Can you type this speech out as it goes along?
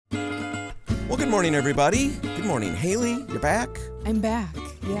Well, good morning, everybody. Good morning, Haley. You're back? I'm back.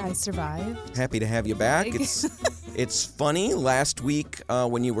 Yeah, I survived. Happy to have you back. It's funny. Last week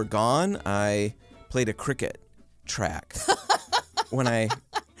when you were gone, I played a cricket track when I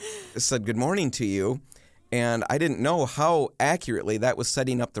said good morning to you, and I didn't know how accurately that was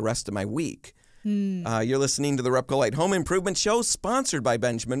setting up the rest of my week. You're listening to the Repco Light Home Improvement Show, sponsored by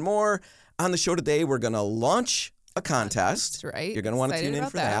Benjamin Moore. On the show today, we're going to launch a contest. That's right. You're going to want to tune in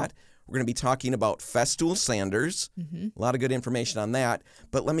for that. We're going to be talking about Festool sanders. A lot of good information on that.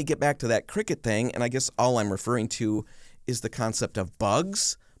 But let me get back to that cricket thing, and I guess all I'm referring to is the concept of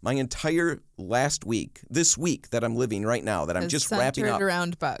bugs. My entire last week, this week that I'm living right now, that I'm just wrapping up.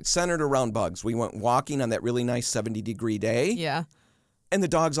 Centered around bugs. We went walking on that really nice 70-degree day. Yeah. And the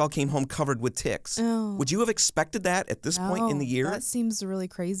dogs all came home covered with ticks. Oh. Would you have expected that at this point in the year? That seems really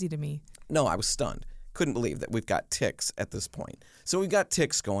crazy to me. No, I was stunned. Couldn't believe that we've got ticks at this point. So we've got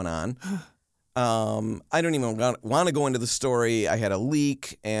ticks going on. I don't even want to go into the story. I had a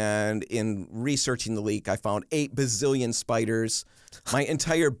leak, and in researching the leak, I found 8 bazillion spiders. My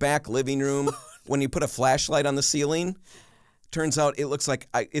entire back living room, when you put a flashlight on the ceiling, turns out it looks like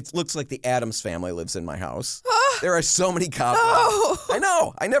the Addams family lives in my house. There are so many cobwebs. No. I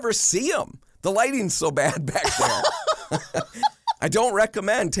know. I never see them. The lighting's so bad back there. I don't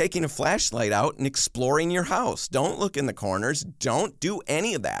recommend taking a flashlight out and exploring your house. Don't look in the corners. Don't do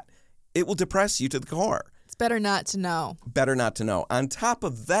any of that. It will depress you to the core. It's better not to know. Better not to know. On top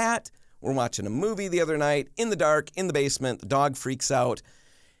of that, we're watching a movie the other night in the dark, in the basement. The dog freaks out.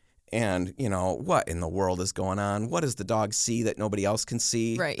 And, what in the world is going on? What does the dog see that nobody else can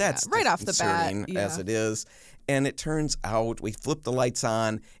see? Right, That's right off the bat, as it is. And it turns out we flip the lights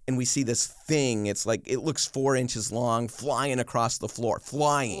on and we see this thing. It's like it looks 4 inches long, flying across the floor,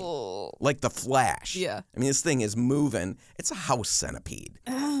 like the Flash. Yeah. I mean, this thing is moving. It's a house centipede.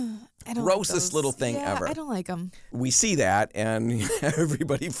 I don't Grossest like little thing ever. I don't like them. We see that, and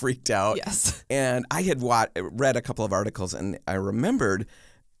everybody freaked out. Yes. And I had read a couple of articles, and I remembered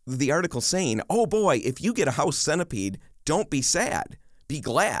the article saying, oh boy, if you get a house centipede, don't be sad. Be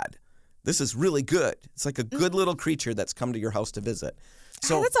glad. This is really good. It's like a good little creature that's come to your house to visit.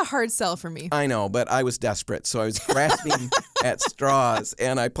 So that's a hard sell for me. I know, but I was desperate, so I was grasping at straws,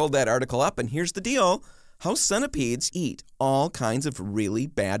 and I pulled that article up, and here's the deal. House centipedes eat all kinds of really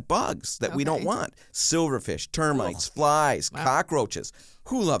bad bugs that we don't want. Silverfish, termites, flies, cockroaches.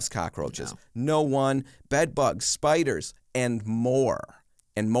 Who loves cockroaches? No one. Bed bugs, spiders, and more.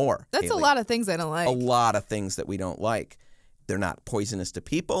 And more. That's Haley. A lot of things I don't like. A lot of things that we don't like. They're not poisonous to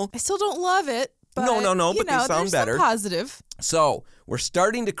people. I still don't love it. But, No, but they sound better. Some positive. So we're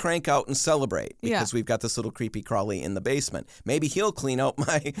starting to crank out and celebrate because we've got this little creepy crawly in the basement. Maybe he'll clean out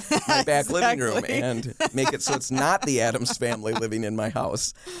my back living room and make it so it's not the Addams family living in my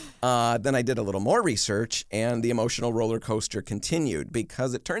house. Then I did a little more research, and the emotional roller coaster continued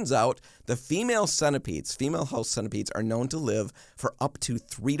because it turns out the female house centipedes, are known to live for up to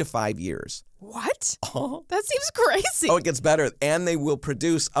 3 to 5 years. What? That seems crazy. Oh, it gets better. And they will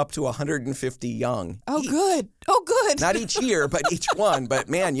produce up to 150 young. Oh, good. Oh, good. Not each year, but each one. But,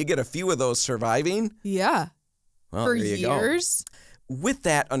 man, you get a few of those surviving. Yeah. Well, for there you years. Go. With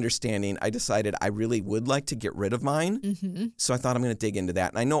that understanding, I decided I really would like to get rid of mine. So I thought I'm going to dig into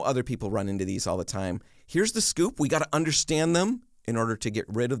that. And I know other people run into these all the time. Here's the scoop. We got to understand them in order to get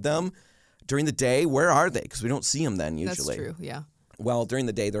rid of them. During the day, where are they? Because we don't see them then usually. That's true, yeah. Well, during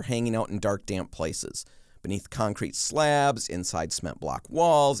the day, they're hanging out in dark, damp places, beneath concrete slabs, inside cement block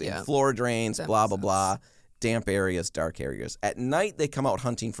walls, in floor drains, blah, blah, blah, damp areas, dark areas. At night, they come out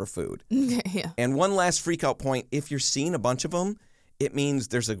hunting for food. And one last freak out point, if you're seeing a bunch of them, it means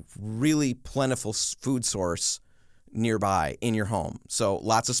there's a really plentiful food source nearby in your home. So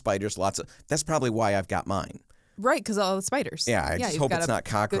lots of spiders, that's probably why I've got mine. Right, because all the spiders. Yeah, I just hope it's not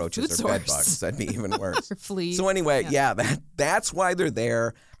cockroaches or bed bugs. That'd be even worse. Or fleas. So anyway, that's why they're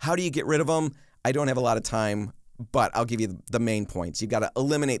there. How do you get rid of them? I don't have a lot of time, but I'll give you the main points. You've got to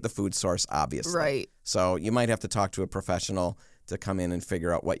eliminate the food source, obviously. Right. So you might have to talk to a professional to come in and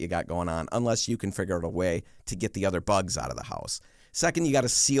figure out what you got going on, unless you can figure out a way to get the other bugs out of the house. Second, you got to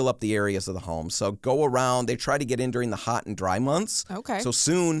seal up the areas of the home. So go around. They try to get in during the hot and dry months. Okay. So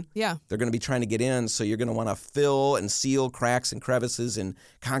soon, they're going to be trying to get in. So you're going to want to fill and seal cracks and crevices in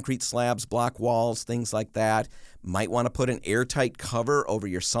concrete slabs, block walls, things like that. Might want to put an airtight cover over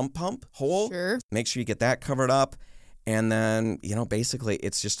your sump pump hole. Sure. Make sure you get that covered up. And then, basically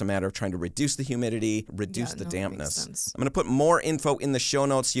it's just a matter of trying to reduce the humidity, reduce the dampness. I'm going to put more info in the show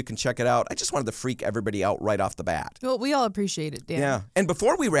notes so you can check it out. I just wanted to freak everybody out right off the bat. Well, we all appreciate it, Dan. Yeah. And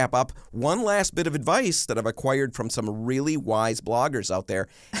before we wrap up, one last bit of advice that I've acquired from some really wise bloggers out there.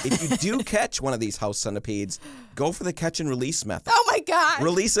 If you do catch one of these house centipedes, go for the catch and release method. Oh, my God.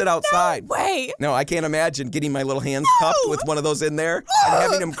 Release it outside. No way. No, I can't imagine getting my little hands cupped with one of those in there and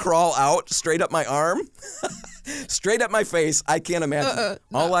having them crawl out straight up my arm. Straight up my face. I can't imagine.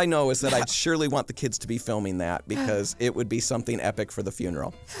 No. All I know is that I'd surely want the kids to be filming that because it would be something epic for the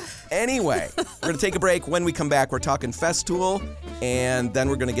funeral. Anyway, we're going to take a break. When we come back, we're talking Festool, and then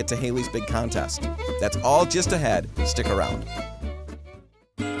we're going to get to Haley's big contest. That's all just ahead. Stick around.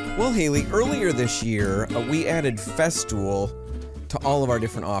 Well, Haley, earlier this year, we added Festool to all of our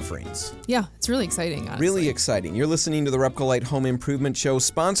different offerings. Yeah, it's really exciting, honestly. Really exciting. You're listening to the Repcolite Home Improvement Show,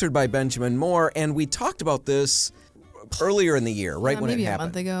 sponsored by Benjamin Moore, and we talked about this earlier in the year, right when it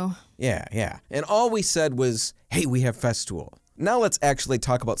happened. Maybe a month ago. Yeah. And all we said was, hey, we have Festool. Now let's actually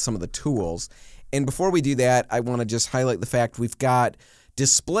talk about some of the tools. And before we do that, I want to just highlight the fact we've got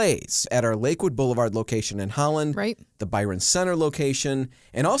displays at our Lakewood Boulevard location in Holland, right? The Byron Center location,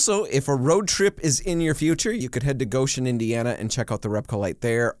 and also if a road trip is in your future, you could head to Goshen, Indiana and check out the Repcolite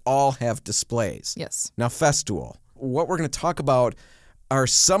there. All have displays. Yes. Now, Festool, what we're going to talk about are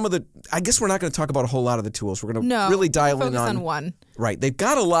some of the, I guess we're not going to talk about a whole lot of the tools. We're going to really dial in on one. Right. They've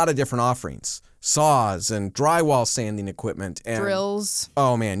got a lot of different offerings, saws and drywall sanding equipment. And drills.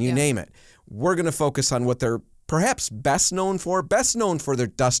 Oh, man, you name it. We're going to focus on what they're perhaps best known for their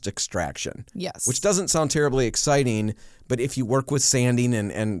dust extraction. Yes. Which doesn't sound terribly exciting, but if you work with sanding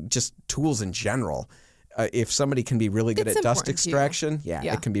and just tools in general, if somebody can be really good at dust extraction,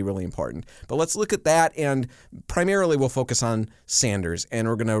 it can be really important. But let's look at that, and primarily we'll focus on sanders, and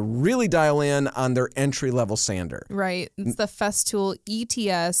we're going to really dial in on their entry-level sander. Right. It's the Festool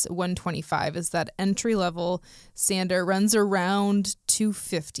ETS-125 is that entry-level sander. Runs around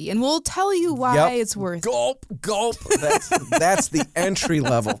 $250, and we'll tell you why it's worth Gulp. That's the entry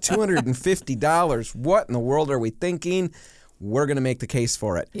level, $250. What in the world are we thinking? We're going to make the case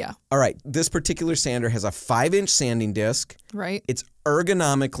for it. Yeah. All right. This particular sander has a 5-inch sanding disc. Right. It's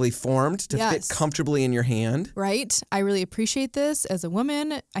ergonomically formed to fit comfortably in your hand. Right. I really appreciate this. As a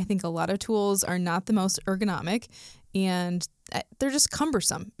woman, I think a lot of tools are not the most ergonomic, and they're just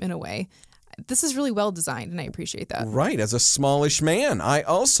cumbersome in a way. This is really well designed, and I appreciate that. Right. As a smallish man, I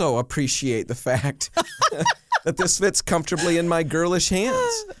also appreciate the fact that this fits comfortably in my girlish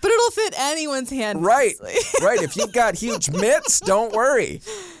hands. But it'll fit anyone's hand. Right. Right. If you've got huge mitts, don't worry.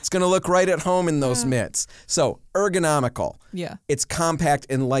 It's going to look right at home in those mitts. So, ergonomical. Yeah. It's compact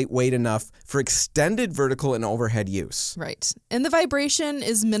and lightweight enough for extended vertical and overhead use. Right. And the vibration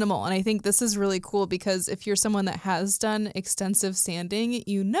is minimal. And I think this is really cool because if you're someone that has done extensive sanding,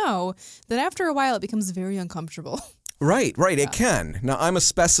 you know that after a while it becomes very uncomfortable. Right. It can. Now, I'm a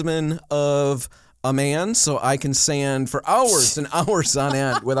specimen of a man, so I can sand for hours and hours on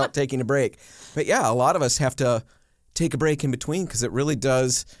end without taking a break. But yeah, a lot of us have to take a break in between because it really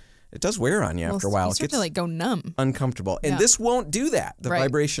does wear on you after a while. You start to go numb. Uncomfortable. And this won't do that. The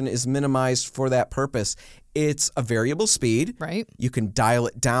vibration is minimized for that purpose. It's a variable speed. Right. You can dial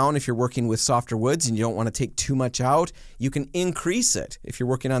it down if you're working with softer woods and you don't want to take too much out. You can increase it if you're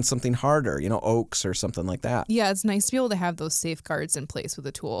working on something harder, oaks or something like that. Yeah, it's nice to be able to have those safeguards in place with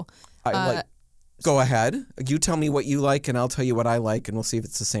a tool. Go ahead. You tell me what you like, and I'll tell you what I like, and we'll see if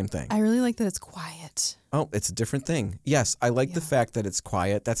it's the same thing. I really like that it's quiet. Oh, it's a different thing. Yes, I like the fact that it's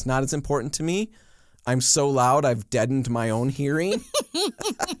quiet. That's not as important to me. I'm so loud, I've deadened my own hearing.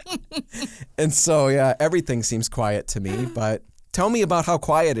 And so, everything seems quiet to me, but tell me about how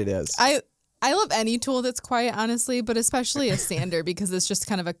quiet it is. I love any tool that's quiet, honestly, but especially a sander because it's just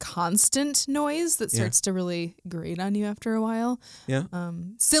kind of a constant noise that starts to really grate on you after a while. Yeah.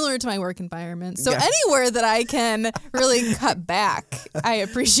 Similar to my work environment. So anywhere that I can really cut back, I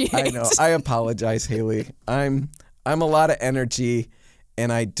appreciate. I know. I apologize, Haley. I'm a lot of energy,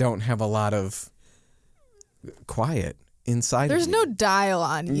 and I don't have a lot of quiet inside. There's no dial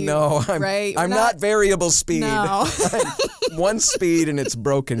on you. No, I'm not variable speed. No. I'm one speed and it's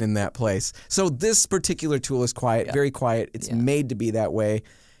broken in that place. So this particular tool is quiet, very quiet. It's made to be that way.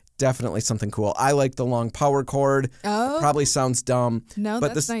 Definitely something cool. I like the long power cord. Oh. Probably sounds dumb. No,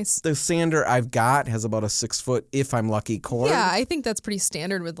 but that's nice. The sander I've got has about a 6-foot, if I'm lucky, cord. Yeah, I think that's pretty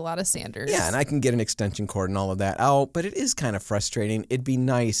standard with a lot of sanders. Yeah, and I can get an extension cord and all of that out, but it is kind of frustrating. It'd be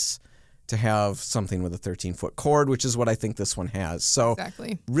nice to have something with a 13-foot cord, which is what I think this one has. So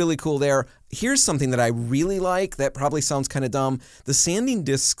really cool there. Here's something that I really like that probably sounds kind of dumb. The sanding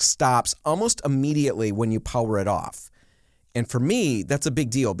disc stops almost immediately when you power it off. And for me, that's a big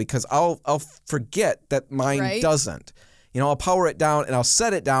deal because I'll forget that mine doesn't. I'll power it down and I'll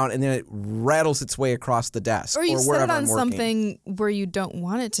set it down and then it rattles its way across the desk or you wherever set it on I'm working. something where you don't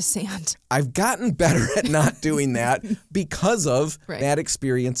want it to sand. I've gotten better at not doing that because of bad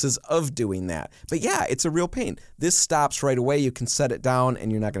experiences of doing that. But yeah, it's a real pain. This stops right away. You can set it down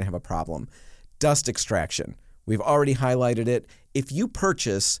and you're not going to have a problem. Dust extraction. We've already highlighted it. If you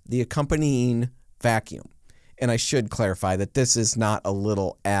purchase the accompanying vacuum, and I should clarify that this is not a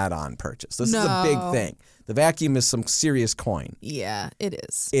little add-on purchase. This is a big thing. The vacuum is some serious coin. Yeah, it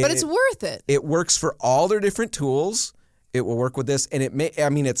is. But it's worth it. It works for all their different tools. It will work with this. And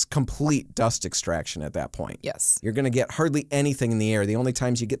it's complete dust extraction at that point. Yes. You're going to get hardly anything in the air. The only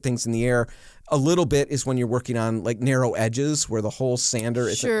times you get things in the air a little bit is when you're working on like narrow edges where the whole sander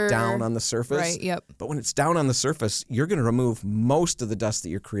isn't down on the surface. Right, yep. But when it's down on the surface, you're going to remove most of the dust that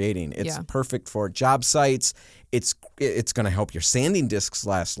you're creating. It's perfect for job sites. It's going to help your sanding discs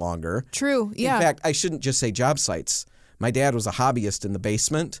last longer. True, yeah. In fact, I shouldn't just say job sites. My dad was a hobbyist in the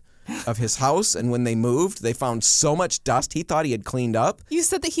basement of his house, and when they moved, they found so much dust he thought he had cleaned up. You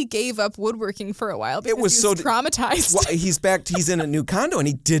said that he gave up woodworking for a while because he was traumatized. Well, he's in a new condo, and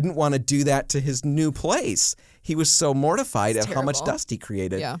he didn't want to do that to his new place. He was so mortified at how much dust he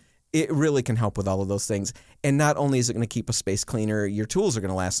created. Yeah. It really can help with all of those things. And not only is it going to keep a space cleaner, your tools are going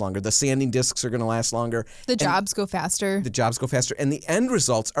to last longer. The sanding discs are going to last longer. The jobs go faster. And the end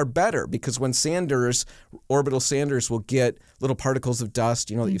results are better because when orbital sanders will get little particles of dust,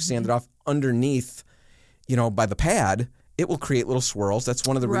 that you've sanded off underneath, by the pad, it will create little swirls. That's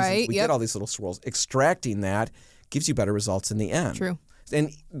one of the reasons we get all these little swirls. Extracting that gives you better results in the end. True.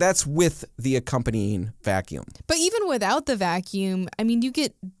 And that's with the accompanying vacuum. But even without the vacuum, you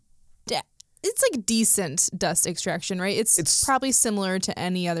get... It's like decent dust extraction, right? It's probably similar to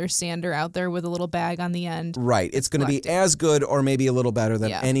any other sander out there with a little bag on the end. Right. It's going to be as good or maybe a little better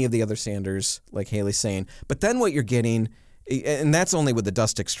than any of the other sanders, like Haley's saying. But then what you're getting, and that's only with the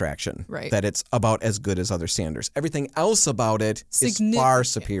dust extraction, that it's about as good as other sanders. Everything else about it is far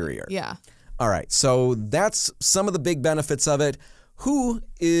superior. Yeah. All right. So that's some of the big benefits of it. Who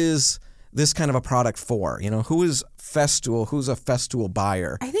is this kind of a product for? Who is Festool? Who's a Festool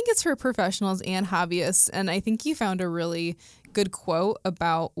buyer? I think it's for professionals and hobbyists. And I think you found a really good quote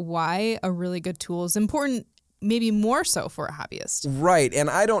about why a really good tool is important, maybe more so for a hobbyist. Right. And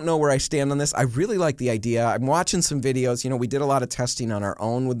I don't know where I stand on this. I really like the idea. I'm watching some videos. We did a lot of testing on our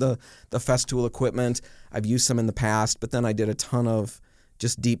own with the Festool equipment. I've used some in the past, but then I did a ton of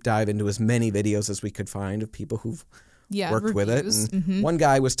just deep dive into as many videos as we could find of people who've worked with it. And one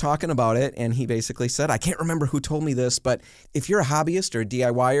guy was talking about it, and he basically said, I can't remember who told me this, but if you're a hobbyist or a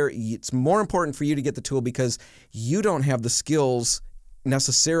DIYer, it's more important for you to get the tool because you don't have the skills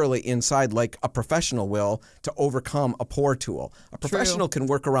necessarily inside like a professional will to overcome a poor tool. A professional can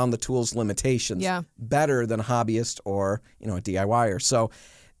work around the tool's limitations better than a hobbyist or, a DIYer. So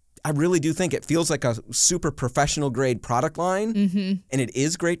I really do think it feels like a super professional grade product line, and it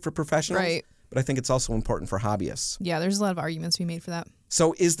is great for professionals. Right. But I think it's also important for hobbyists. Yeah, there's a lot of arguments to be made for that.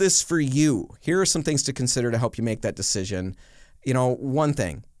 So is this for you? Here are some things to consider to help you make that decision. One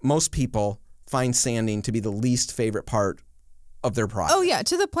thing, most people find sanding to be the least favorite part of their project. Oh, yeah,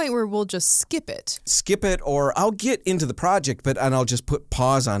 to the point where we'll just skip it. Or I'll get into the project, and I'll just put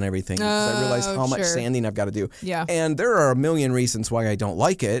pause on everything because I realize how much sanding I've got to do. Yeah. And there are a million reasons why I don't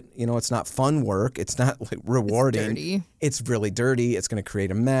like it. It's not fun work. It's not rewarding. It's dirty. It's really dirty. It's going to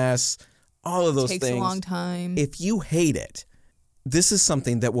create a mess. All of those things. It takes a long time. If you hate it, this is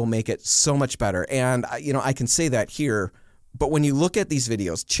something that will make it so much better. And, I can say that here, but when you look at these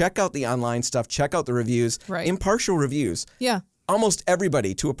videos, check out the online stuff, check out the reviews, impartial reviews. Yeah. Almost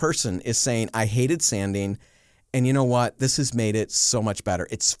everybody to a person is saying, I hated sanding. And you know what? This has made it so much better.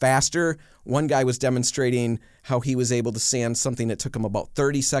 It's faster. One guy was demonstrating how he was able to sand something that took him about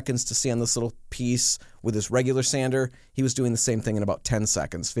 30 seconds to sand this little piece with his regular sander. He was doing the same thing in about 10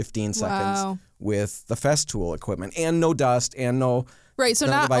 seconds, 15 seconds with the Festool equipment. And no dust and no Right, so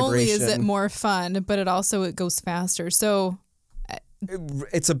not only is it more fun, but it goes faster. So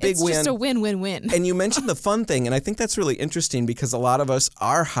it's a big win. It's just a win-win-win. And you mentioned the fun thing, and I think that's really interesting because a lot of us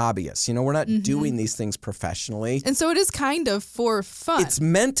are hobbyists. We're not doing these things professionally. And so it is kind of for fun. It's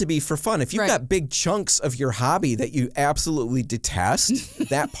meant to be for fun. If you've got big chunks of your hobby that you absolutely detest,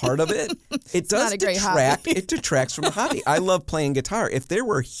 that part of it, it does detract. It detracts from the hobby. I love playing guitar. If there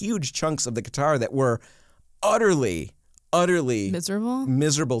were huge chunks of the guitar that were utterly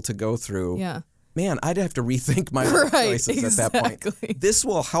miserable to go through, man, I'd have to rethink my choices at that point. This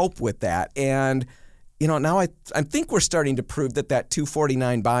will help with that. And, now I think we're starting to prove that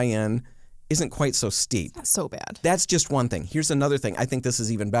 $249 buy-in isn't quite so steep. Not so bad. That's just one thing. Here's another thing. I think this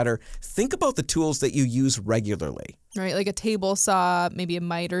is even better. Think about the tools that you use regularly. Right, like a table saw, maybe a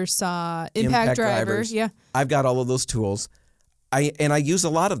miter saw, impact drivers. Yeah. I've got all of those tools. I use a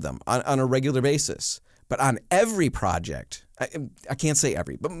lot of them on a regular basis. But on every project, I can't say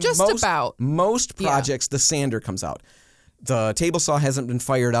every, but most projects, the sander comes out. The table saw hasn't been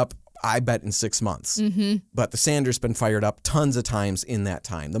fired up, I bet, in 6 months. Mm-hmm. But the sander's been fired up tons of times in that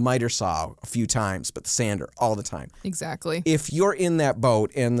time. The miter saw a few times, but the sander all the time. Exactly. If you're in that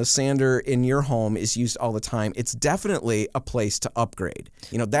boat and the sander in your home is used all the time, it's definitely a place to upgrade.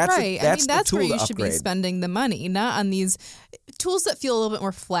 That's right. That's the tool where you to should upgrade. be spending the money, not on these tools that feel a little bit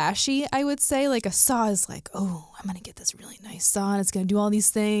more flashy, I would say. Like a saw is like, oh, I'm going to get this really nice saw and it's going to do all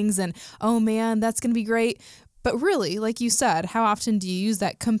these things. And oh man, that's going to be great. But really, like you said, how often do you use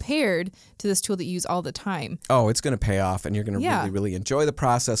that compared to this tool that you use all the time? Oh, it's going to pay off, and you're going to really, really enjoy the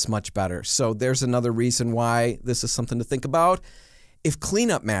process much better. So there's another reason why this is something to think about. If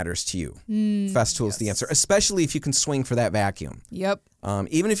cleanup matters to you, Festool is the answer, especially if you can swing for that vacuum. Yep.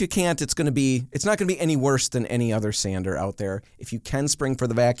 Even if you can't, it's not going to be any worse than any other sander out there. If you can spring for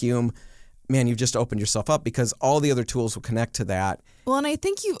the vacuum, man, you've just opened yourself up because all the other tools will connect to that. Well, and I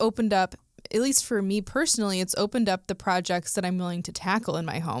think you've opened up, at least for me personally, it's opened up the projects that I'm willing to tackle in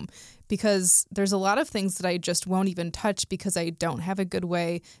my home, because there's a lot of things that I just won't even touch because I don't have a good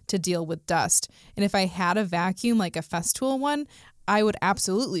way to deal with dust. And if I had a vacuum like a Festool one, I would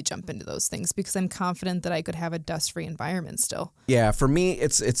absolutely jump into those things because I'm confident that I could have a dust-free environment still. Yeah, for me,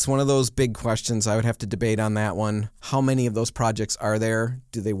 it's one of those big questions. I would have to debate on that one. How many of those projects are there?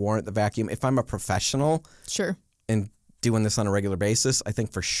 Do they warrant the vacuum? If I'm a professional, sure, and doing this on a regular basis, I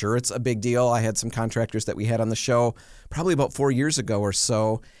think for sure it's a big deal. I had some contractors that we had on the show probably about 4 years ago or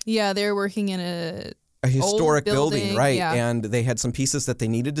so. Yeah, they were working in a historic building, right? Yeah. And they had some pieces that they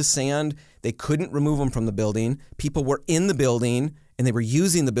needed to sand. They couldn't remove them from the building. People were in the building and they were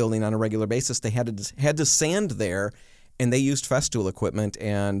using the building on a regular basis. They had to sand there, and they used Festool equipment,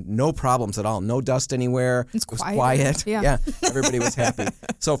 and no problems at all. No dust anywhere. It was quiet. Yeah. Everybody was happy.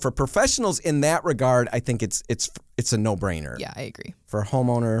 So for professionals in that regard, I think it's a no-brainer. Yeah, I agree. For a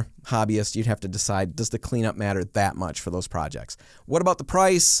homeowner, hobbyist, you'd have to decide, does the cleanup matter that much for those projects? What about the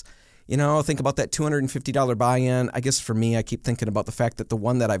price? Think about that $250 buy-in. I guess for me, I keep thinking about the fact that the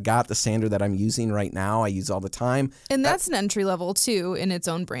one that I've got, the sander that I'm using right now, I use all the time. And that's an entry level too in its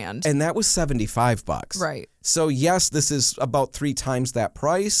own brand. And that was $75. Right. So yes, this is about 3 times that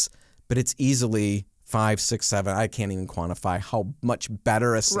price, but it's easily 5, 6, 7. I can't even quantify how much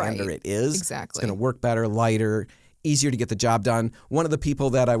better a sander it is. Exactly. It's going to work better, lighter, easier to get the job done. One of the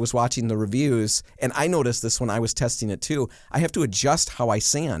people that I was watching the reviews, and I noticed this when I was testing it too, I have to adjust how I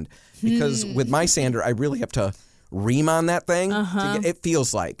sand, because with my sander, I really have to ream on that thing. To get, it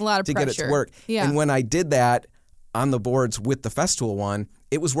feels like a lot of to pressure. Get it to work. Yeah. And when I did that on the boards with the Festool one,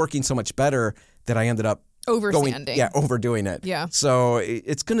 it was working so much better that I ended up oversanding. Overdoing it. Yeah. So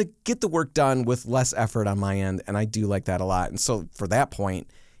it's going to get the work done with less effort on my end, and I do like that a lot. And so for that point,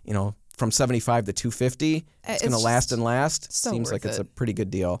 from 75 to 250, it's going to last and last. So Seems like it's a pretty good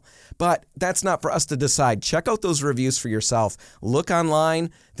deal. But that's not for us to decide. Check out those reviews for yourself. Look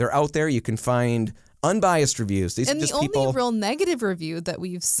online. They're out there. You can find unbiased reviews. These are just the people. only real negative review that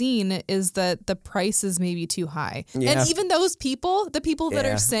we've seen is that the price is maybe too high. Yeah. And even those people, the people that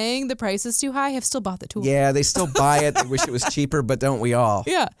are saying the price is too high, have still bought the tool. Yeah, they still buy it. They wish it was cheaper, but don't we all?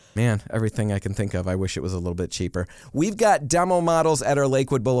 Yeah. Man, everything I can think of, I wish it was a little bit cheaper. We've got demo models at our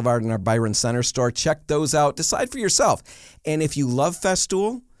Lakewood Boulevard and our Byron Center store. Check those out. Decide for yourself. And if you love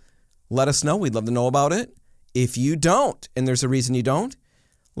Festool, let us know. We'd love to know about it. If you don't, and there's a reason you don't,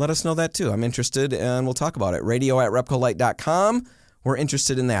 let us know that too. I'm interested, and we'll talk about it. radio@repcolite.com. We're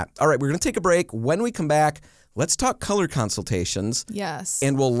interested in that. All right, we're going to take a break. When we come back, let's talk color consultations. Yes.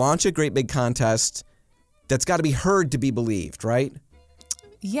 And we'll launch a great big contest that's got to be heard to be believed, right?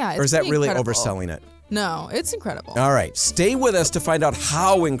 Yeah. Or is that really incredible. overselling it? No, it's incredible. All right, stay with us to find out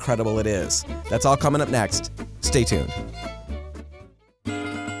how incredible it is. That's all coming up next. Stay tuned.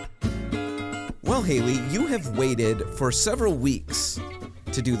 Well, Haley, you have waited for several weeks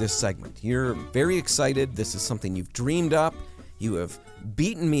to do this segment. You're very excited. This is something you've dreamed up. You have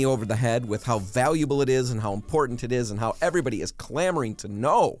beaten me over the head with how valuable it is and how important it is and how everybody is clamoring to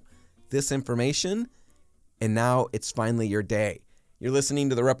know this information. And now it's finally your day. You're listening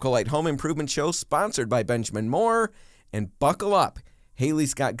to the Repcolite Home Improvement Show, sponsored by Benjamin Moore. And buckle up.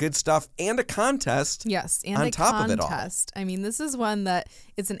 Haley's got good stuff and a contest. Yes, and on a top contest. Of it all. I mean, this is one that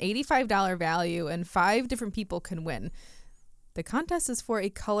it's an $85 value and 5 different people can win. The contest is for a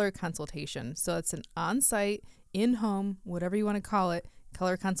color consultation. So it's an on-site, in-home, whatever you want to call it,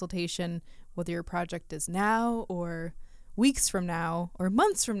 color consultation whether your project is now or weeks from now or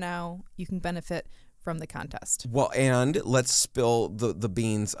months from now, you can benefit from the contest. Well, and let's spill the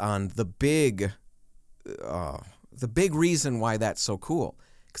beans on the big reason why that's so cool,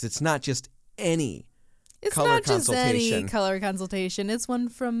 because it's not just any color consultation. Just any color consultation. It's one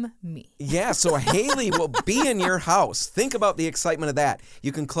from me. Yeah, so Haley will be in your house. Think about the excitement of that.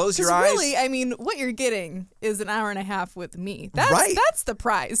 You can close your eyes. Really, I mean, what you're getting is an hour and a half with me. That's the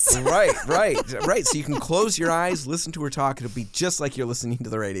prize. Right. So you can close your eyes, listen to her talk. It'll be just like you're listening to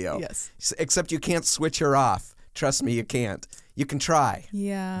the radio. Yes. Except you can't switch her off. Trust me, you can't. You can try.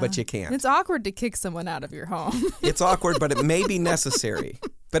 Yeah. But you can't. It's awkward to kick someone out of your home. It's awkward, but it may be necessary.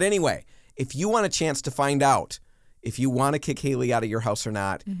 But anyway, if you want a chance to find out if you want to kick Haley out of your house or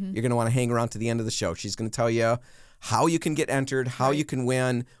not, you're going to want to hang around to the end of the show. She's going to tell you how you can get entered, how you can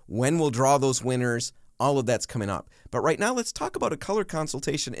win, when we'll draw those winners. All of that's coming up. But right now, let's talk about a color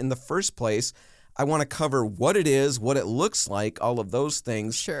consultation in the first place. I want to cover what it is, what it looks like, all of those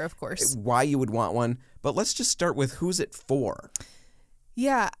things. Sure, of course. Why you would want one. But let's just start with who's it for.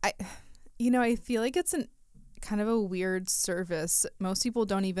 Yeah, I feel like it's kind of a weird service. Most people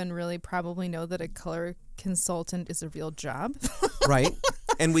don't even really probably know that a color consultant is a real job. Right.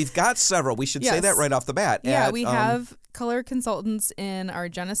 And we've got several. We should say that right off the bat. Yeah, we have color consultants in our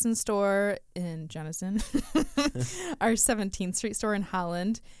Jennison store in Jennison, our 17th Street store in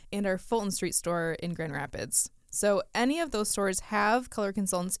Holland, and our Fulton Street store in Grand Rapids. So any of those stores have color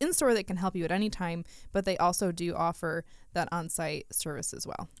consultants in store that can help you at any time, but they also do offer that on-site service as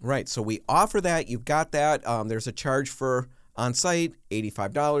well. Right. So we offer that. You've got that. There's a charge for on-site,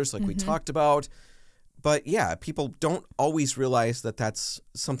 $85, like we talked about. But yeah, people don't always realize that that's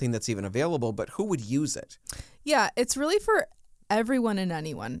something that's even available, but who would use it? Yeah, it's really for everyone and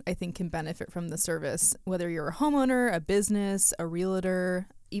anyone, I think, can benefit from the service, whether you're a homeowner, a business, a realtor,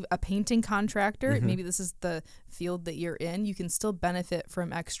 a painting contractor. Maybe this is the field that you're in. You can still benefit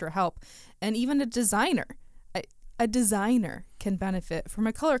from extra help. And even a designer. A designer can benefit from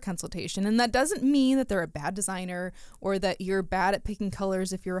a color consultation. And that doesn't mean that they're a bad designer or that you're bad at picking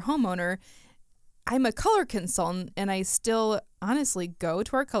colors if you're a homeowner. I'm a color consultant, and I still honestly go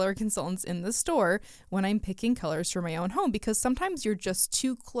to our color consultants in the store when I'm picking colors for my own home, because sometimes you're just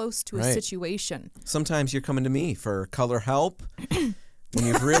too close to a situation. Sometimes you're coming to me for color help. When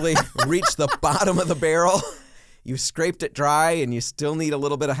you've really reached the bottom of the barrel, you've scraped it dry, and you still need a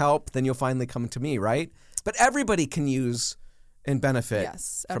little bit of help, then you'll finally come to me, right? But everybody can use and benefit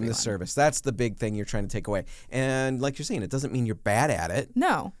from this service. That's the big thing you're trying to take away. And like you're saying, it doesn't mean you're bad at it.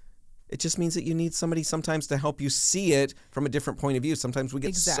 No. It just means that you need somebody sometimes to help you see it from a different point of view. Sometimes we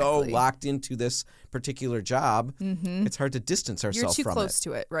get so locked into this particular job, it's hard to distance ourselves from it. You're too close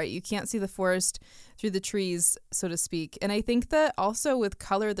to it, right? You can't see the forest through the trees, so to speak. And I think that also with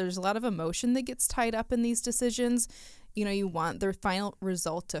color, there's a lot of emotion that gets tied up in these decisions. You know, you want the final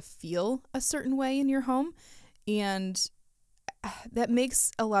result to feel a certain way in your home. And that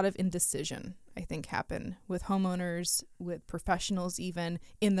makes a lot of indecision, I think, happen with homeowners, with professionals even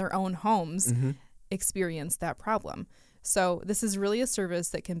in their own homes experience that problem. So this is really a service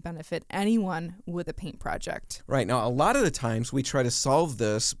that can benefit anyone with a paint project. Right. Now, a lot of the times we try to solve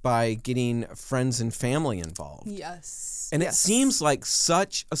this by getting friends and family involved. Yes. And it seems like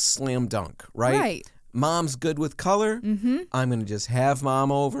such a slam dunk, right? Right. Mom's good with color. I'm going to just have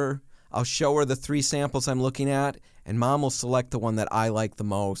Mom over. I'll show her the 3 samples I'm looking at, and Mom will select the one that I like the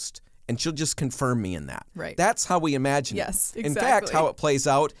most. And she'll just confirm me in that. Right. That's how we imagine it. Yes, exactly. In fact, how it plays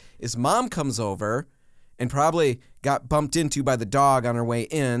out is Mom comes over and probably got bumped into by the dog on her way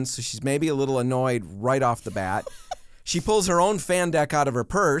in, so she's maybe a little annoyed right off the bat. She pulls her own fan deck out of her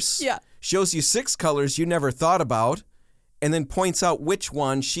purse, shows you 6 colors you never thought about, and then points out which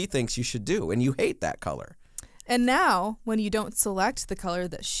one she thinks you should do, and you hate that color. And now, when you don't select the color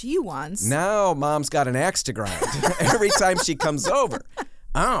that she wants... Now Mom's got an axe to grind every time she comes over.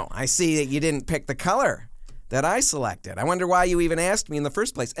 Oh, I see that you didn't pick the color that I selected. I wonder why you even asked me in the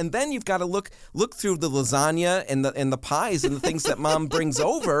first place. And then you've got to look through the lasagna and the pies and the things that Mom brings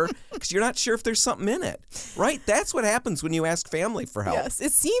over, because you're not sure if there's something in it, right? That's what happens when you ask family for help. Yes,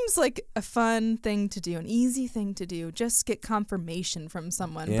 it seems like a fun thing to do, an easy thing to do, just get confirmation from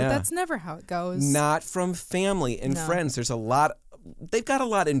someone. But that's never how it goes. Not from family and friends. They've got a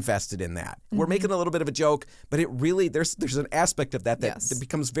lot invested in that. We're making a little bit of a joke, but it really, there's an aspect of that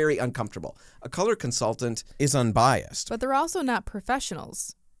becomes very uncomfortable. A color consultant is unbiased. But they're also not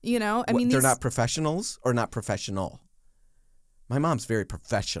professionals, you know? They're not professionals or not professional? My mom's very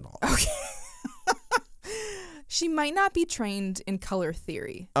professional. Okay. She might not be trained in color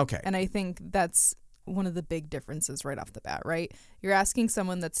theory. Okay. And I think that's one of the big differences right off the bat, right? You're asking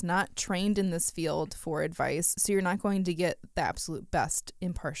someone that's not trained in this field for advice, so you're not going to get the absolute best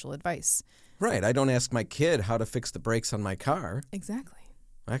impartial advice. Right. I don't ask my kid how to fix the brakes on my car. Exactly.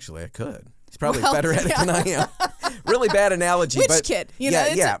 Actually, I could. He's probably better at it than I am. Really bad analogy. Which kid?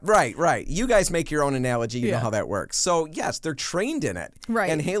 Right. You guys make your own analogy. You know how that works. So, yes, they're trained in it. Right.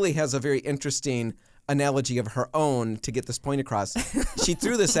 And Haley has a very interesting analogy of her own to get this point across. She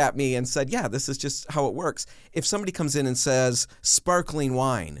threw this at me and said, yeah, this is just how it works. If somebody comes in and says, sparkling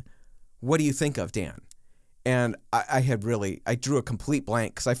wine, what do you think of, Dan? And I drew a complete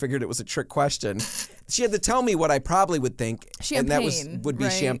blank because I figured it was a trick question. She had to tell me what I probably would think. Champagne, and that would be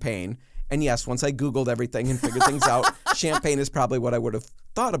champagne. And yes, once I Googled everything and figured things out, champagne is probably what I would have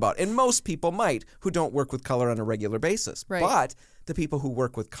thought about. And most people might who don't work with color on a regular basis. Right. But the people who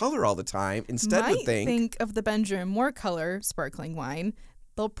work with color all the time instead would think of the Benjamin Moore color sparkling wine.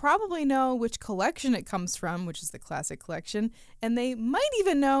 They'll probably know which collection it comes from, which is the classic collection, and they might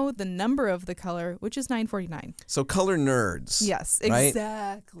even know the number of the color, which is 949. So color nerds. Yes, right?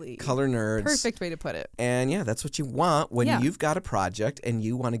 Exactly. Color nerds. Perfect way to put it. And yeah, that's what you want when you've got a project and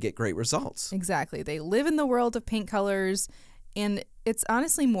you want to get great results. Exactly. They live in the world of paint colors, and it's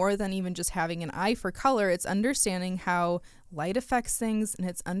honestly more than even just having an eye for color. It's understanding how light affects things, and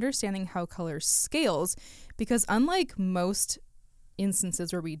it's understanding how color scales, because unlike most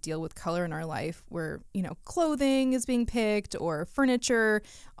instances where we deal with color in our life, where, clothing is being picked or furniture,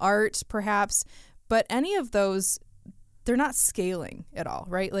 art perhaps, but any of those, they're not scaling at all,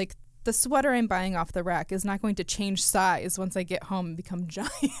 right? Like the sweater I'm buying off the rack is not going to change size once I get home and become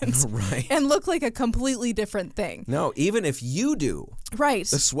giant right. and look like a completely different thing. No, even if you do. Right.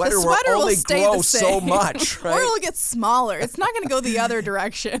 The sweater will only grow so much, right? Or it'll get smaller. It's not going to go the other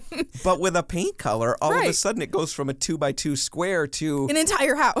direction. But with a paint color, all of a sudden it goes from a 2x2 square to an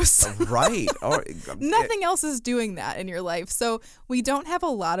entire house. Right. Nothing else is doing that in your life. So we don't have a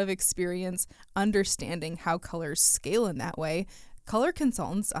lot of experience understanding how colors scale in that way. Color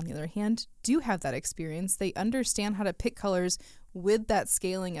consultants, on the other hand, do have that experience. They understand how to pick colors with that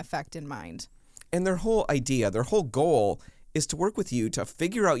scaling effect in mind. And their whole idea, their whole goal is to work with you to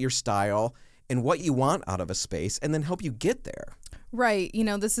figure out your style and what you want out of a space and then help you get there. Right.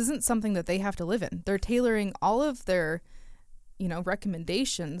 This isn't something that they have to live in. They're tailoring all of their,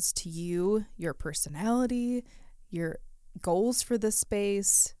 recommendations to you, your personality, your goals for the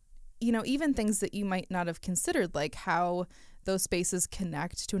space, even things that you might not have considered, like how those spaces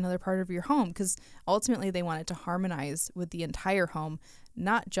connect to another part of your home, because ultimately they want it to harmonize with the entire home,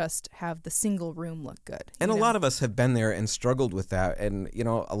 not just have the single room look good. And a lot of us have been there and struggled with that. And,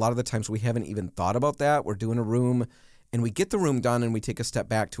 a lot of the times we haven't even thought about that. We're doing a room and we get the room done and we take a step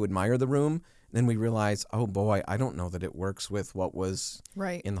back to admire the room. Then we realize, oh boy, I don't know that it works with what was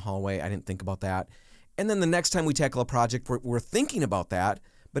in the hallway. I didn't think about that. And then the next time we tackle a project, we're thinking about that,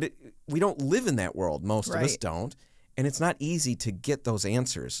 but we don't live in that world. Most of us don't. And it's not easy to get those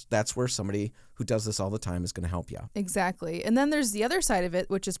answers. That's where somebody who does this all the time is going to help you. Exactly. And then there's the other side of it,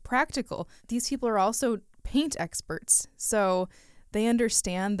 which is practical. These people are also paint experts. So they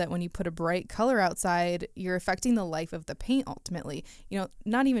understand that when you put a bright color outside, you're affecting the life of the paint ultimately.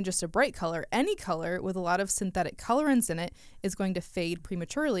 Not even just a bright color. Any color with a lot of synthetic colorants in it is going to fade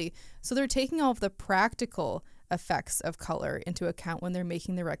prematurely. So they're taking all of the practical effects of color into account when they're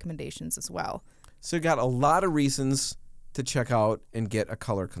making their recommendations as well. So you got a lot of reasons to check out and get a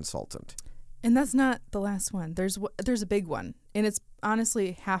color consultant. And that's not the last one. There's a big one, and it's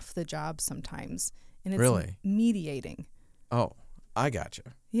honestly half the job sometimes. And it's mediating. Oh, I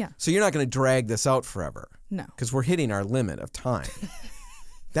gotcha. Yeah. So you're not going to drag this out forever. No. Because we're hitting our limit of time.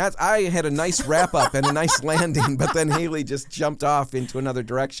 I had a nice wrap up and a nice landing, but then Haley just jumped off into another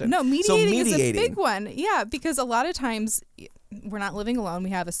direction. No, mediating is a big one. Yeah, because a lot of times we're not living alone.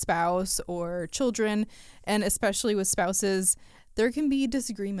 We have a spouse or children, and especially with spouses, there can be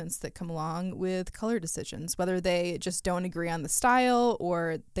disagreements that come along with color decisions, whether they just don't agree on the style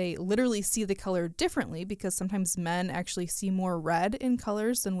or they literally see the color differently, because sometimes men actually see more red in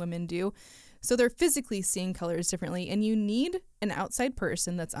colors than women do. So they're physically seeing colors differently, and you need an outside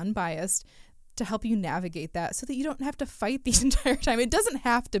person that's unbiased to help you navigate that so that you don't have to fight the entire time. It doesn't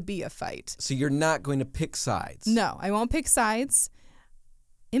have to be a fight. So you're not going to pick sides? No, I won't pick sides.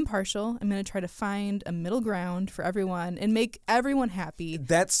 Impartial. I'm going to try to find a middle ground for everyone and make everyone happy.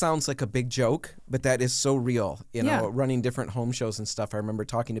 That sounds like a big joke, but that is so real. Running different home shows and stuff. I remember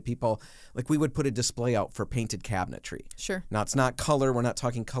talking to people, like we would put a display out for painted cabinetry. Sure. Now, it's not color. We're not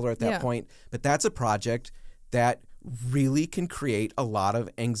talking color at that point, but that's a project that really can create a lot of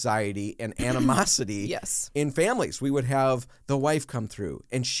anxiety and animosity in families. We would have the wife come through,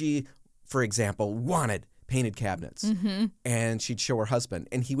 and she for example, wanted painted cabinets. And she'd show her husband,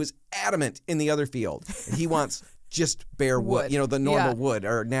 and he was adamant in the other field. And he wants just bare wood, the normal wood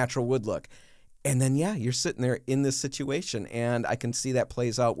or natural wood look. And then, you're sitting there in this situation, and I can see that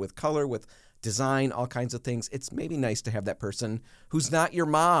plays out with color, with design, all kinds of things. It's maybe nice to have that person who's not your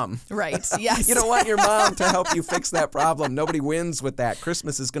mom. Right, yes. You don't want your mom to help you fix that problem. Nobody wins with that.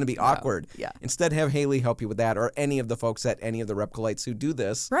 Christmas is going to be awkward. Yeah. Instead, have Haley help you with that, or any of the folks at any of the Repcolites who do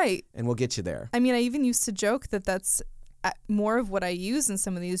this. Right. And we'll get you there. I mean, I even used to joke that that's more of what I use in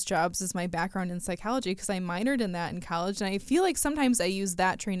some of these jobs is my background in psychology, because I minored in that in college, and I feel like sometimes I use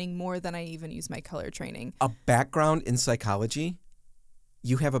that training more than I even use my color training. A background in psychology?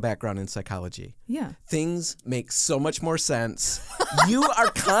 You have a background in psychology. Yeah. Things make so much more sense. You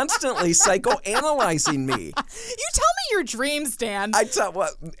are constantly psychoanalyzing me. You tell me your dreams, Dan.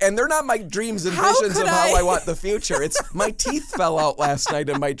 And they're not my dreams and visions of how I want the future. It's my teeth fell out last night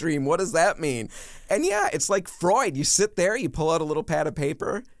in my dream. What does that mean? And it's like Freud. You sit there, you pull out a little pad of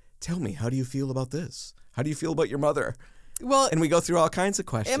paper. Tell me, how do you feel about this? How do you feel about your mother? Well, and we go through all kinds of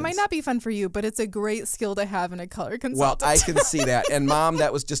questions. It might not be fun for you, but it's a great skill to have in a color consultant. Well, I can see that. And Mom,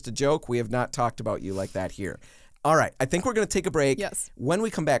 that was just a joke. We have not talked about you like that here. All right. I think we're going to take a break. Yes. When we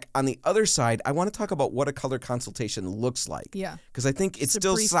come back, on the other side, I want to talk about what a color consultation looks like. Yeah. Because I think it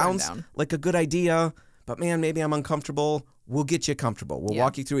still sounds like a good idea, but man, maybe I'm uncomfortable. We'll get you comfortable. We'll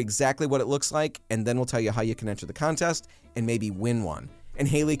walk you through exactly what it looks like, and then we'll tell you how you can enter the contest and maybe win one. And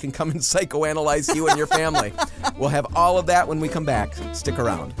Haley can come and psychoanalyze you and your family. We'll have all of that when we come back. Stick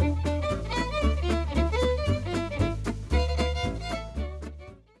around.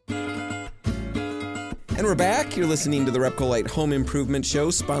 And we're back. You're listening to the Repcolite Home Improvement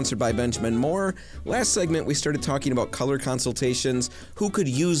Show, sponsored by Benjamin Moore. Last segment, we started talking about color consultations, who could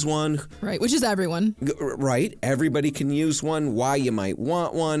use one. Right, which is everyone. Right. Everybody can use one, why you might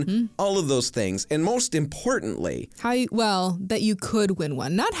want one, all of those things. And most importantly... that you could win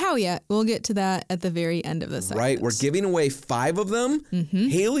one. Not how yet. We'll get to that at the very end of the segment. Right. We're giving away 5 of them.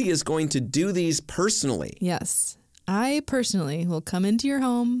 Haley is going to do these personally. Yes. I personally will come into your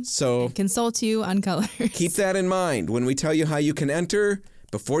home and consult you on colors. Keep that in mind. When we tell you how you can enter,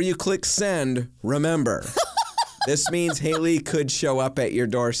 before you click send, remember, this means Haley could show up at your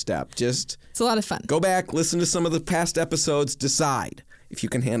doorstep. It's a lot of fun. Go back, listen to some of the past episodes, decide if you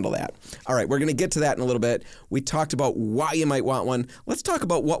can handle that. All right, we're going to get to that in a little bit. We talked about why you might want one. Let's talk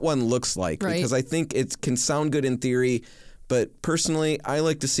about what one looks like, because I think it can sound good in theory. But personally, I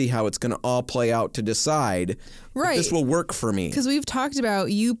like to see how it's going to all play out to decide if this will work for me. Because we've talked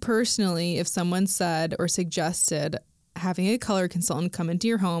about you personally, if someone said or suggested having a color consultant come into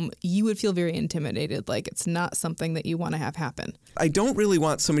your home, you would feel very intimidated, like it's not something that you want to have happen. I don't really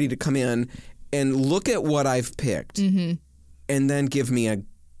want somebody to come in and look at what I've picked and then give me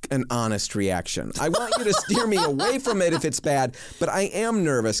an honest reaction. I want you to steer me away from it if it's bad, but I am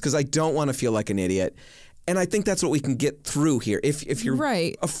nervous because I don't want to feel like an idiot. And I think that's what we can get through here. If you're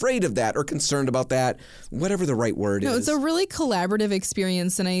afraid of that or concerned about that, whatever the right word is. No, it's a really collaborative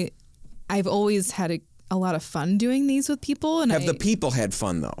experience, and I've always had a lot of fun doing these with people. And have the people had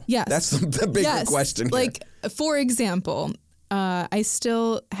fun, though? Yes. That's the bigger question here. Like, for example, I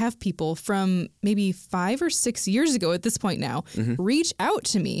still have people from maybe 5 or 6 years ago at this point now reach out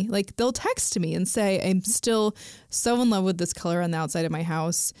to me. Like, they'll text me and say, I'm still so in love with this color on the outside of my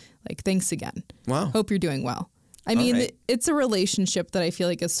house. Like, thanks again. Wow. Hope you're doing well. I mean, it's a relationship that I feel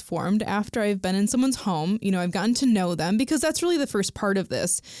like is formed after I've been in someone's home. You know, I've gotten to know them, because that's really the first part of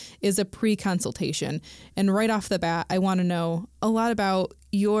this is a pre-consultation. And right off the bat, I want to know a lot about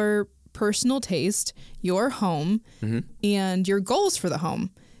your personal taste, your home, and your goals for the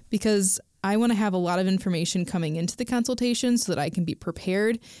home, because I want to have a lot of information coming into the consultation so that I can be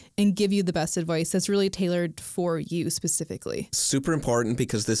prepared and give you the best advice that's really tailored for you specifically. Super important,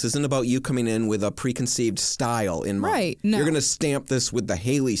 because this isn't about you coming in with a preconceived style in mind. Right. No. You're going to stamp this with the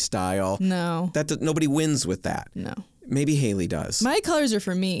Haley style. No. Nobody wins with that. No. Maybe Haley does. My colors are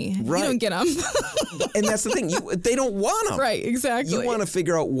for me. Right. You don't get them. And that's the thing. They don't want them. Right, exactly. You want to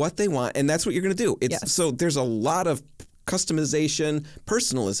figure out what they want, and that's what you're going to do. So there's a lot of customization,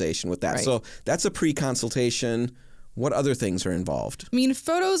 personalization with that. Right. So that's a pre-consultation. What other things are involved? I mean,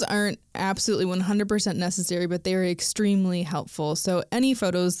 photos aren't absolutely 100% necessary, but they're extremely helpful. So any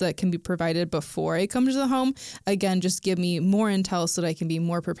photos that can be provided before I come to the home, again, just give me more intel so that I can be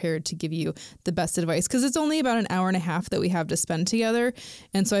more prepared to give you the best advice. Because it's only about an hour and a half that we have to spend together.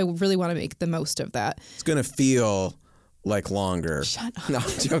 And so I really want to make the most of that. It's going to feel like longer. Shut up. No,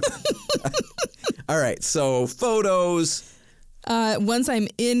 I'm joking. All right. So photos. Once I'm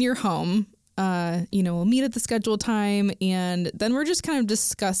in your home, we'll meet at the scheduled time, and then we're just kind of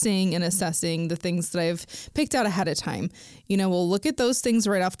discussing and assessing the things that I've picked out ahead of time. We'll look at those things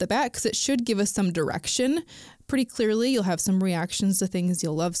right off the bat because it should give us some direction pretty clearly. You'll have some reactions to things.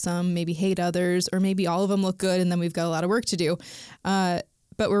 You'll love some, maybe hate others, or maybe all of them look good, and then we've got a lot of work to do.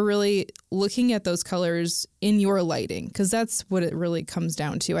 But we're really looking at those colors in your lighting because that's what it really comes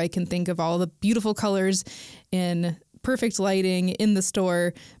down to. I can think of all the beautiful colors in perfect lighting in the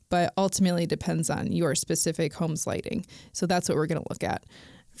store, but ultimately it depends on your specific home's lighting. So that's what we're going to look at.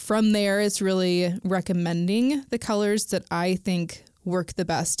 From there, it's really recommending the colors that I think work the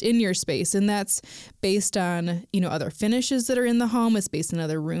best in your space. And that's based on, other finishes that are in the home. It's based on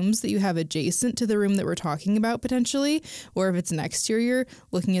other rooms that you have adjacent to the room that we're talking about potentially. Or if it's an exterior,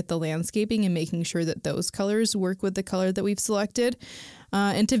 looking at the landscaping and making sure that those colors work with the color that we've selected.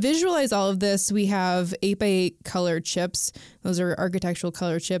 And to visualize all of this, we have 8x8 color chips. Those are architectural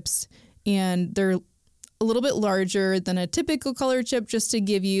color chips, and they're a little bit larger than a typical color chip just to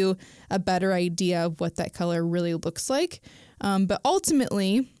give you a better idea of what that color really looks like. But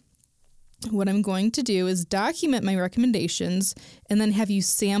ultimately, what I'm going to do is document my recommendations and then have you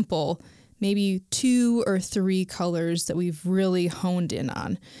sample maybe 2 or 3 colors that we've really honed in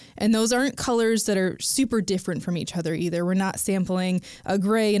on. And those aren't colors that are super different from each other either. We're not sampling a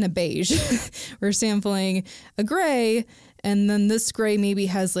gray and a beige. We're sampling a gray, and then this gray maybe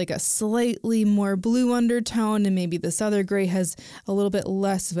has like a slightly more blue undertone, and maybe this other gray has a little bit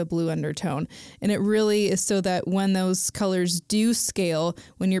less of a blue undertone. And it really is so that when those colors do scale,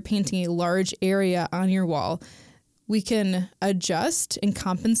 when you're painting a large area on your wall, we can adjust and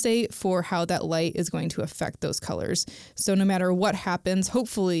compensate for how that light is going to affect those colors. So no matter what happens,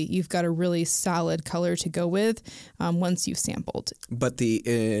 hopefully you've got a really solid color to go with once you've sampled. But the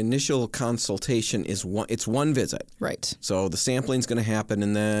initial consultation is one visit. Right. So the sampling is going to happen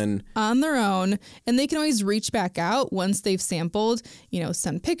and then... on their own. And they can always reach back out once they've sampled,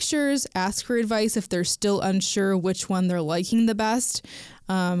 send pictures, ask for advice if they're still unsure which one they're liking the best.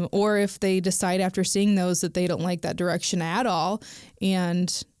 Or if they decide after seeing those that they don't like that direction at all,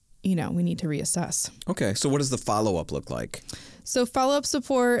 and, we need to reassess. Okay, so what does the follow-up look like? So follow-up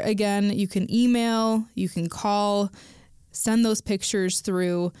support, again, you can email, you can call, send those pictures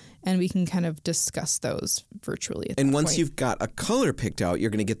through, and we can kind of discuss those virtually. And once you've got a color picked out, you're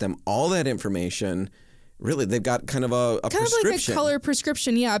going to get them all that information. Really, they've got kind of a prescription. Kind of like a color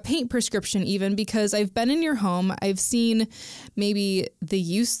prescription, a paint prescription even, because I've been in your home. I've seen maybe the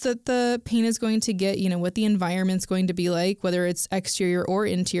use that the paint is going to get, what the environment's going to be like, whether it's exterior or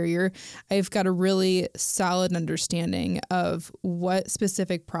interior. I've got a really solid understanding of what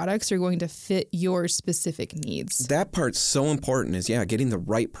specific products are going to fit your specific needs. That part's so important is, getting the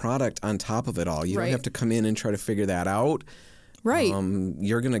right product on top of it all. You don't have to come in and try to figure that out. Right.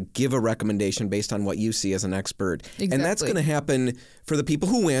 You're going to give a recommendation based on what you see as an expert. Exactly. And that's going to happen for the people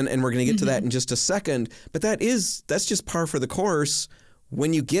who win, and we're going to get to that in just a second. But that's just par for the course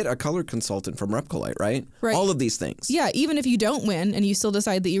when you get a color consultant from Repcolite, right? Right. All of these things. Yeah, even if you don't win and you still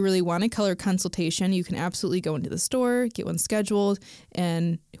decide that you really want a color consultation, you can absolutely go into the store, get one scheduled,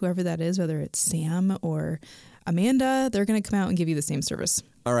 and whoever that is, whether it's Sam or Amanda, they're going to come out and give you the same service.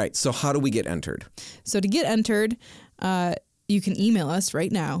 All right, so how do we get entered? So to get entered, you can email us right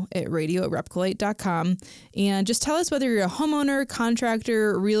now at radio@repcolite.com and just tell us whether you're a homeowner,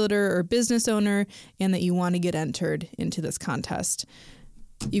 contractor, realtor, or business owner and that you want to get entered into this contest.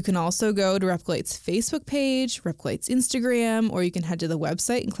 You can also go to Repcolite's Facebook page, Repcolite's Instagram, or you can head to the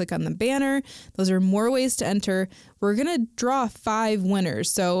website and click on the banner. Those are more ways to enter. We're going to draw 5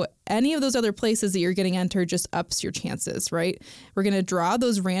 winners. So any of those other places that you're getting entered just ups your chances, right? We're going to draw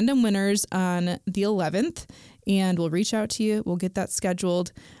those random winners on the 11th, and we'll reach out to you. We'll get that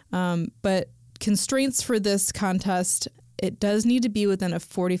scheduled. But constraints for this contest, it does need to be within a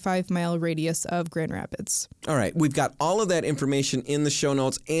 45-mile radius of Grand Rapids. All right. We've got all of that information in the show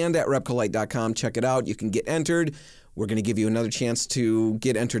notes and at repcolite.com. Check it out. You can get entered. We're going to give you another chance to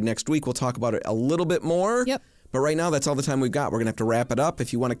get entered next week. We'll talk about it a little bit more. Yep. But right now, that's all the time we've got. We're going to have to wrap it up.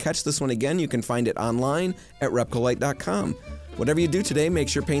 If you want to catch this one again, you can find it online at repcolite.com. Whatever you do today, make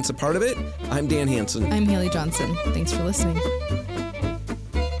sure paint's a part of it. I'm Dan Hansen. I'm Haley Johnson. Thanks for listening.